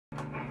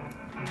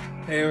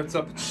Hey, what's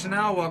up? It's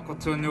Chanel. Welcome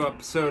to a new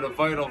episode of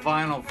Vital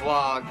Vinyl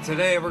Vlog.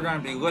 Today we're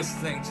going to be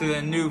listening to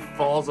the new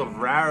Falls of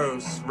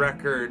Rauros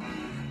record,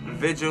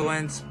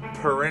 Vigilance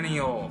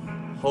Perennial.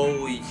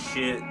 Holy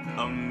shit,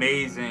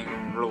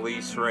 amazing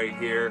release right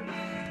here.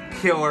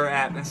 Killer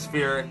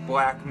atmospheric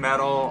black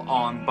metal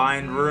on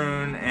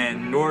Burzum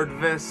and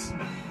Nordvis.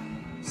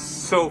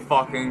 So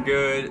fucking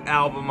good.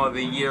 Album of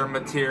the year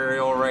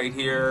material right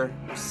here.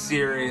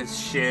 Serious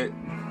shit.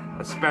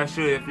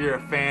 Especially if you're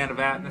a fan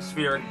of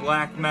atmospheric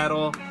black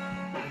metal,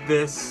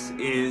 this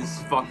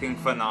is fucking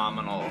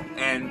phenomenal.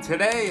 And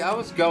today I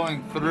was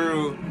going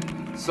through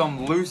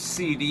some loose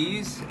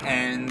CDs,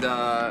 and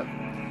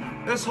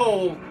this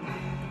whole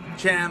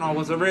channel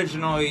was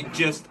originally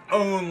just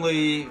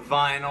only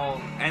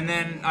vinyl, and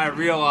then I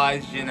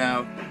realized, you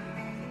know,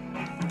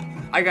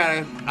 I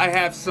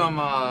have some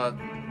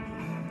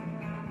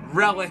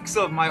relics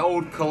of my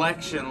old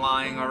collection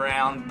lying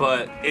around,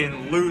 but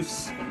in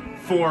loose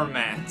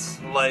formats,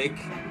 like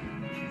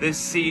this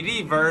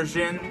CD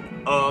version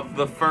of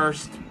the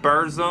first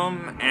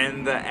Burzum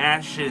and the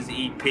Ashes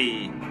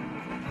EP.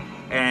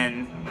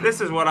 And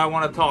this is what I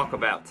want to talk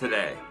about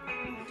today,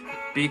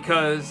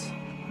 because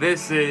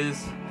this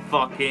is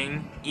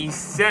fucking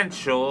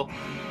essential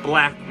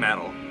black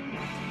metal.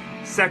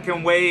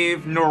 Second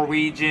wave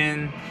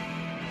Norwegian,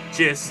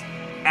 just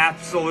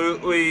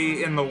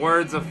absolutely, in the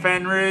words of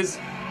Fenriz,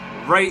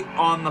 right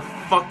on the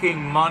fucking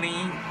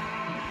money.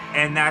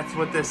 And that's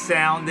what the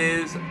sound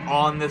is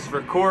on this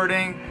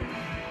recording.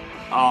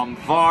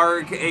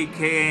 Varg,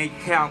 aka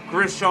Count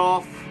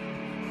Grishoff,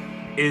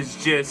 is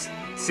just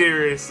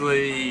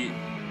seriously,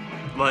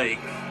 like,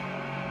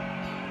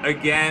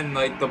 again,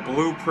 like the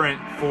blueprint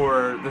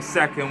for the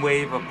second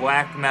wave of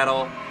black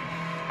metal.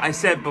 I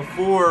said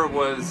before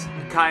was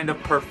kind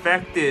of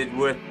perfected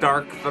with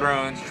Dark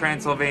Throne's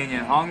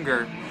Transylvanian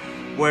Hunger,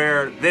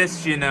 where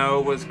this, you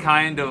know, was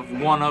kind of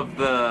one of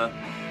the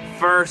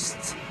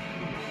first,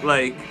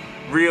 like,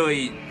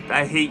 really,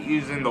 I hate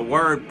using the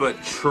word,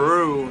 but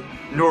true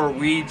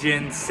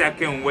Norwegian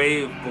second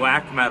wave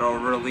black metal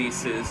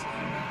releases.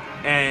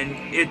 And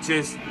it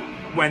just,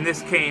 when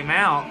this came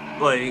out,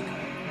 like,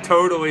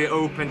 totally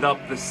opened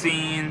up the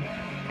scene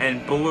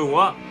and blew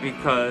up,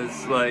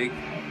 because like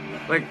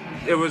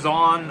it was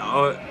on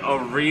a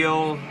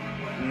real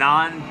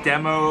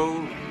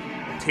non-demo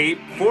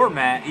tape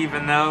format,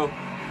 even though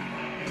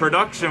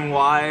production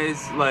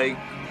wise, like,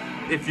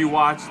 if you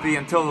watch the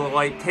Until the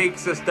Light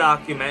Takes Us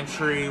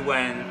documentary,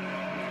 when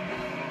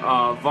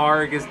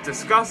Varg is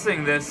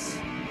discussing this,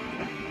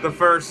 the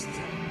first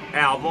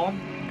album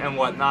and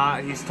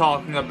whatnot, he's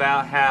talking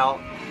about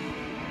how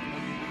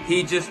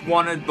he just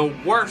wanted the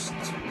worst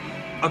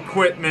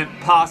equipment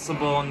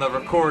possible in the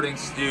recording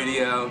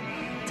studio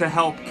to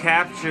help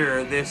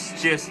capture this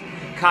just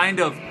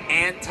kind of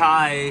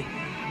anti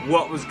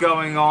what was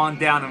going on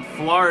down in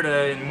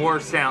Florida in More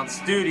Sound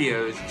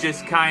Studios,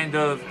 just kind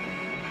of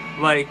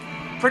like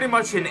pretty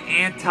much an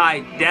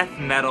anti-death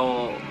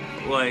metal,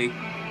 like,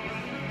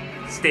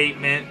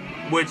 statement,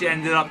 which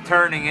ended up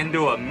turning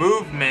into a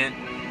movement.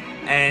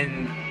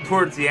 And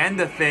towards the end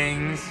of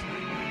things,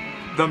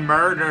 the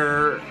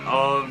murder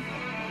of,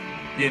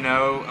 you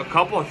know, a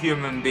couple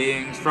human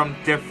beings from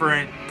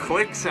different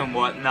cliques and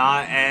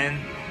whatnot, and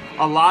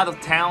a lot of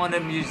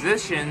talented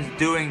musicians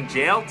doing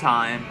jail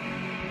time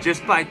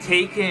just by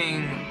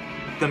taking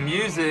the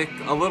music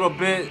a little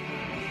bit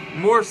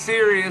more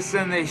serious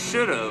than they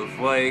should have.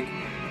 Like,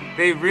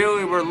 they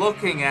really were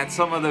looking at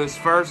some of those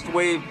first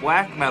wave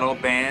black metal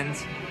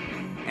bands,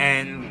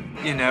 and,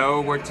 you know,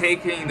 we're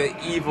taking the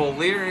evil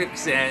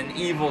lyrics and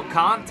evil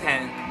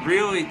content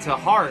really to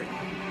heart.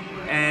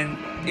 And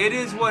it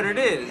is what it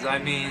is. I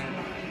mean,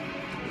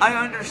 I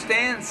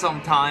understand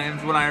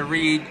sometimes when I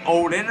read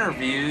old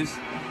interviews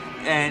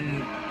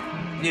and,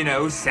 you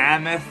know,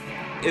 Samuth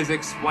is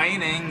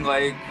explaining,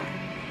 like,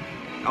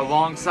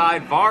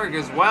 alongside Varg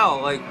as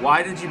well, like,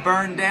 why did you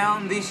burn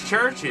down these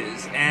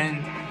churches?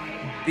 And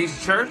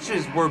these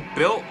churches were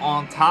built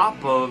on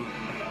top of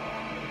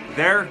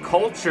their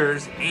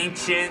culture's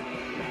ancient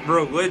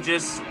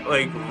religious,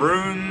 like,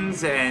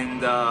 runes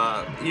and,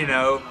 you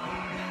know,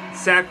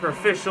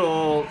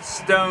 sacrificial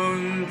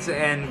stones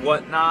and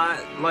whatnot.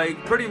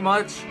 Like, pretty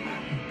much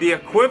the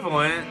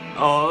equivalent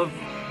of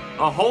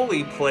a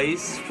holy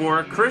place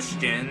for a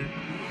Christian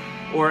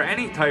or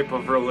any type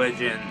of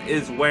religion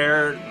is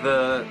where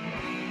the,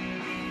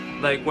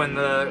 like, when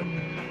the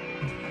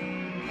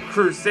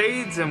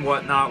Crusades and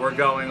whatnot were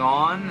going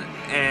on,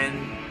 and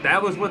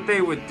that was what they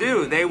would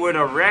do. They would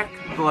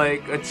erect,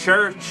 like, a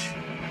church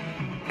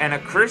and a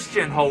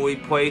Christian holy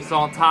place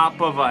on top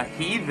of a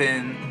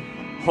heathen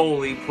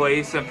holy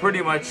place, and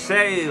pretty much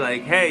say,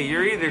 like, hey,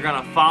 you're either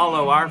gonna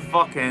follow our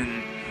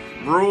fucking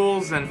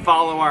rules and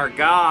follow our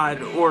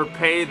God, or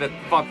pay the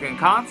fucking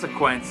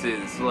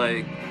consequences.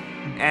 Like,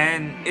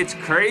 and it's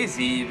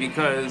crazy,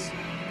 because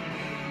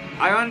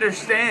I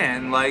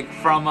understand, like,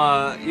 from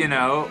a, you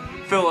know,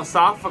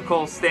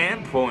 philosophical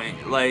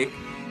standpoint, like,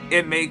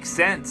 it makes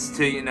sense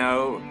to, you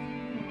know,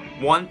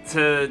 want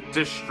to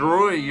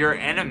destroy your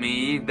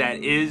enemy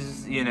that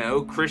is, you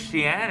know,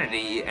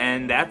 Christianity,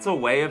 and that's a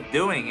way of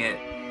doing it.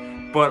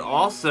 But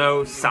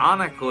also,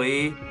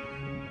 sonically,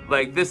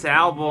 like, this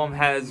album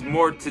has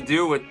more to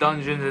do with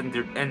Dungeons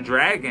and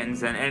Dragons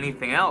than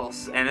anything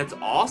else, and it's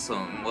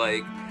awesome.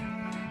 Like,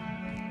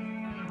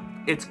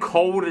 it's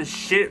cold as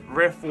shit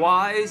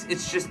riff-wise.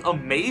 It's just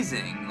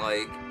amazing.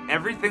 Like,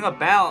 everything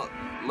about,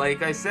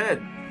 like I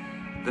said,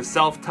 the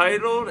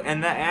self-titled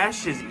and the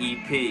Ashes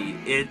EP.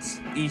 It's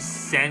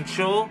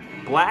essential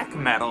black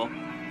metal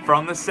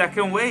from the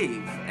second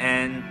wave.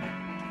 And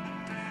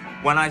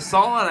when I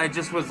saw it, I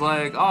just was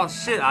like, oh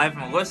shit, I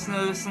haven't listened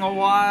to this in a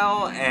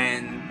while,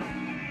 and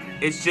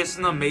it's just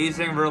an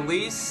amazing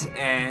release.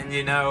 And,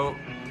 you know,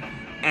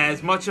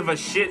 as much of a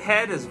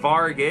shithead as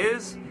Varg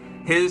is,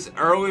 his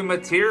early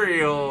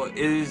material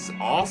is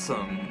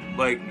awesome,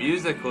 like,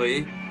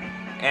 musically,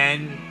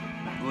 and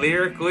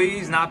lyrically,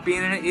 he's not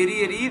being an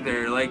idiot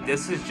either. Like,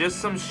 this is just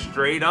some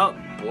straight up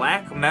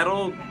black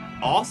metal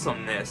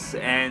awesomeness,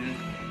 and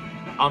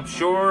I'm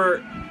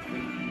sure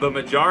the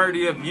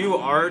majority of you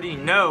already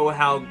know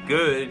how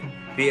good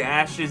the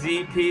Ashes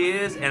EP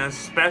is, and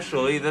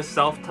especially the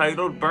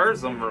self-titled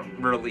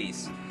Burzum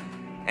release.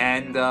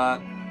 And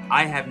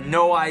I have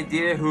no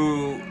idea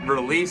who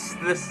released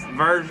this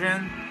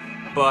version,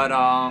 but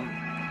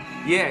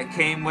yeah, it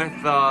came with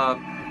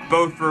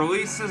both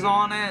releases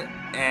on it,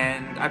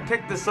 and I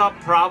picked this up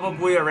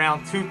probably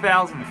around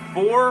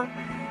 2004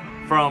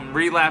 from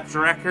Relapse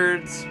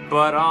Records.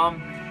 But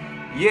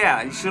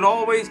yeah, you should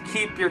always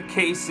keep your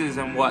cases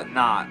and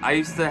whatnot. I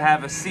used to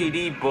have a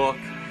CD book,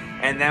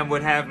 and then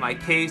would have my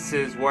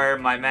cases where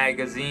my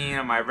magazine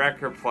and my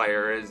record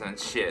player is and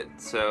shit.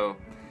 So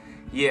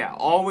yeah,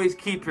 always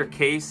keep your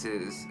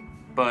cases.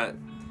 But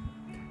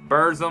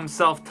Burzum,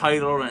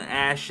 self-titled, and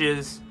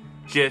Ashes,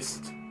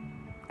 just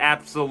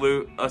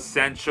absolute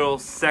essential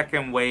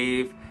second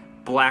wave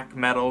black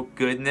metal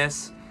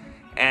goodness.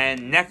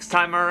 And next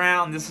time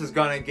around, this is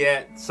gonna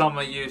get some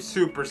of you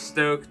super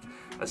stoked,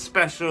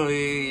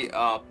 especially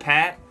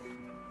Pat.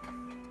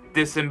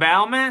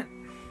 Disembowelment,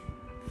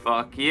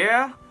 fuck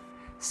yeah.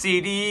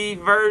 CD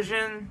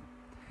version,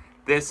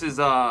 this is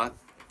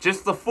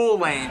just the full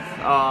length,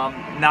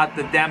 not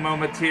the demo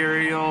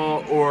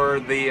material or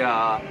the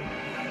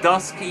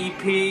Dusk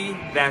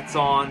EP that's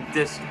on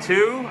disc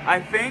 2,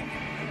 I think.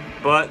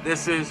 But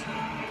this is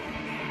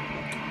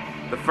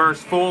the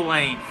first full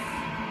length.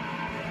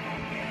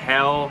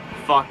 Hell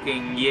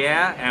fucking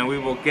yeah. And we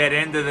will get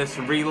into this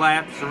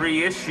Relapse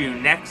reissue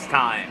next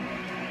time.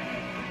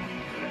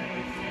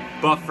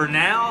 But for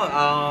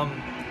now,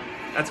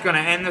 that's going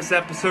to end this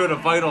episode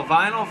of Vital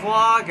Vinyl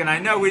Vlog. And I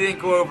know we didn't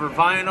go over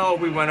vinyl.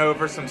 We went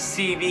over some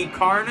CD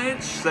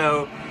Carnage.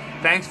 So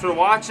thanks for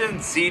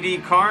watching CD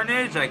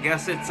Carnage. I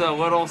guess it's a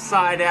little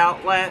side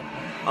outlet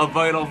of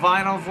Vital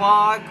Vinyl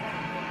Vlog.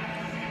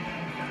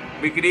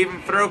 We could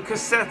even throw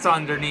cassettes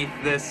underneath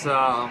this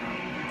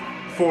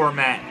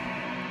format.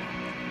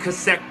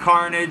 Cassette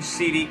Carnage,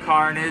 CD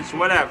Carnage,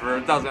 whatever.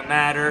 It doesn't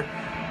matter.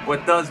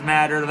 What does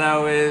matter,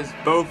 though, is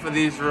both of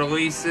these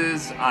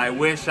releases I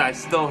wish I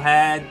still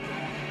had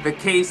the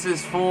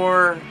cases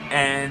for.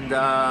 And,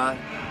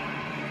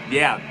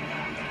 yeah.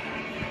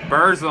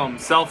 Burzum,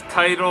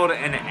 self-titled,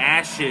 and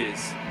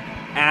Ashes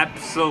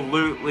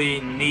absolutely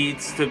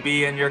needs to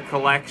be in your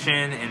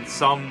collection in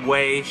some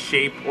way,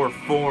 shape, or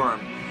form.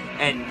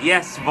 And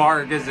yes,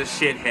 Varg is a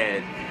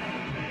shithead.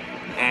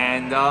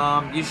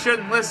 And you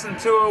shouldn't listen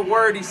to a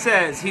word he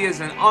says. He is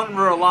an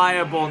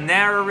unreliable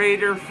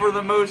narrator for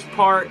the most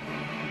part,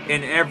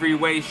 in every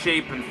way,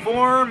 shape, and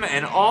form.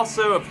 And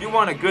also, if you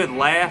want a good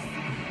laugh,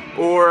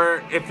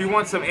 or if you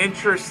want some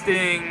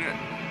interesting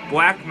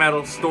black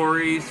metal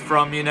stories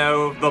from, you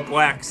know, the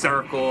Black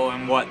Circle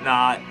and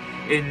whatnot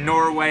in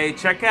Norway,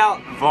 check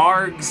out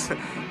Varg's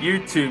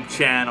YouTube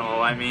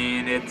channel. I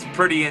mean, it's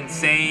pretty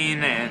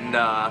insane,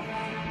 and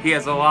he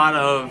has a lot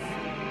of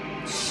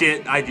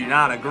shit I do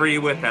not agree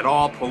with at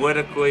all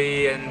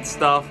politically and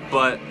stuff,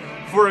 but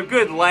for a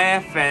good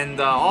laugh, and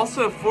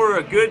also for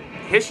a good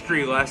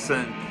history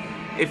lesson.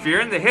 If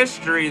you're into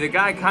history, the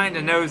guy kind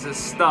of knows his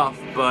stuff,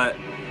 but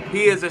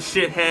he is a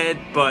shithead.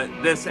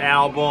 But this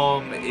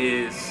album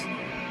is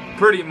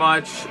pretty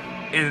much,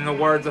 in the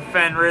words of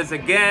Fenriz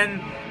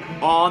again,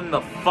 on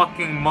the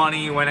fucking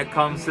money when it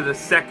comes to the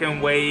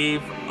second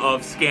wave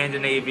of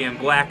Scandinavian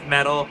black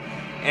metal.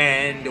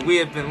 And we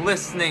have been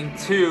listening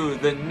to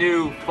the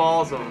new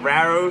Falls of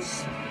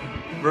Rauros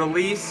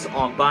release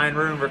on Bind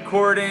Room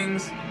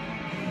Recordings.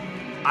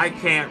 I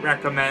can't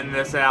recommend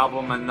this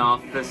album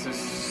enough. This is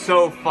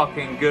so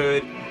fucking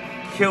good.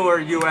 Killer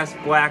US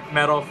black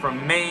metal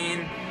from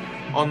Maine.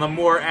 On the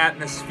more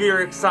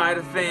atmospheric side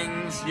of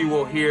things, you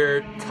will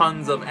hear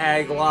tons of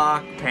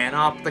Aglock,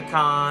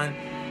 Panopticon,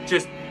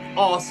 just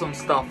awesome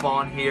stuff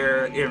on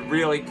here. It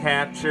really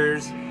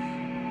captures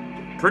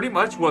pretty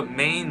much what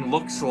Maine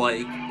looks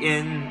like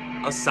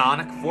in a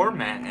sonic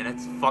format, and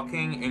it's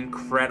fucking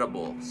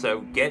incredible.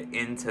 So get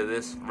into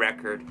this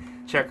record.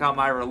 Check out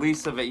my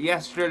release of it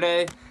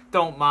yesterday.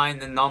 Don't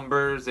mind the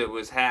numbers, it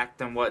was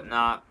hacked and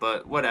whatnot,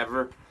 but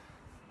whatever.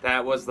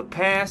 That was the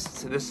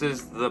past. This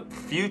is the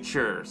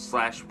future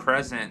 /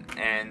 present.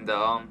 And,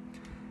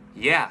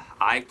 yeah,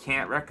 I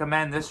can't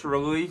recommend this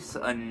release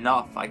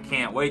enough. I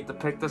can't wait to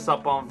pick this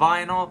up on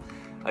vinyl.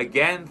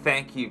 Again,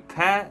 thank you,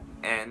 Pat.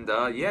 And,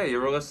 yeah, you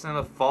were listening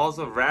to Falls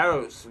of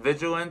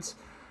Rauros-Vigilance,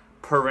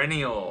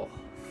 Perennial.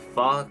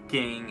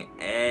 Fucking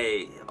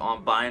A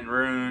on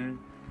Bindrune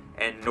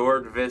and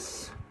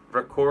Nordvis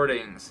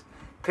Recordings.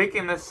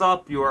 Picking this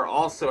up, you are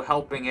also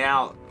helping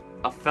out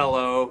a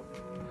fellow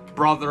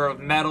brother of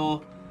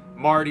metal,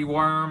 Marty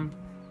Worm.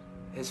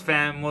 His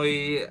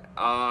family,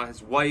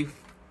 his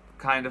wife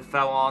kind of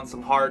fell on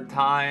some hard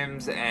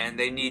times and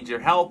they need your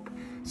help.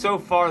 So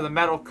far, the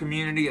metal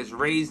community has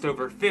raised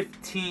over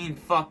 15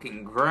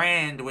 fucking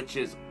grand, which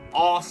is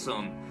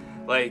awesome.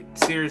 Like,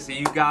 seriously,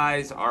 you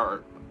guys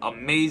are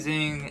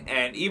amazing.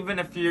 And even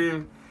if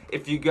you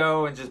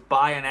go and just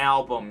buy an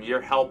album,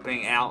 you're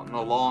helping out in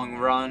the long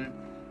run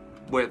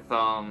with,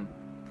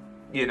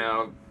 you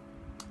know,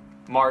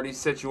 Marty's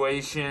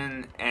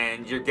situation,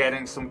 and you're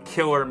getting some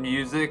killer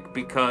music,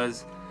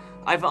 because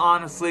I've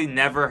honestly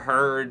never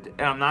heard,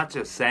 and I'm not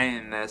just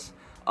saying this,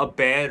 a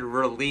bad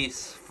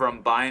release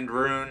from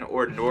Bindrune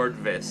or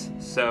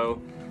Nordvis.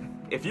 So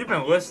if you've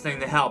been listening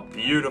to how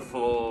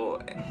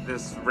beautiful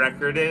this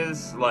record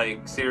is,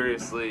 like,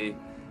 seriously,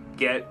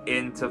 get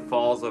into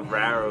Falls of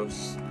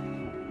Rauros.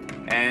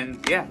 And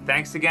yeah,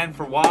 thanks again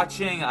for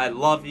watching. I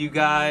love you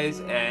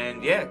guys,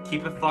 and yeah,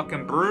 keep it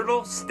fucking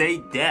brutal,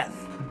 stay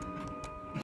deaf.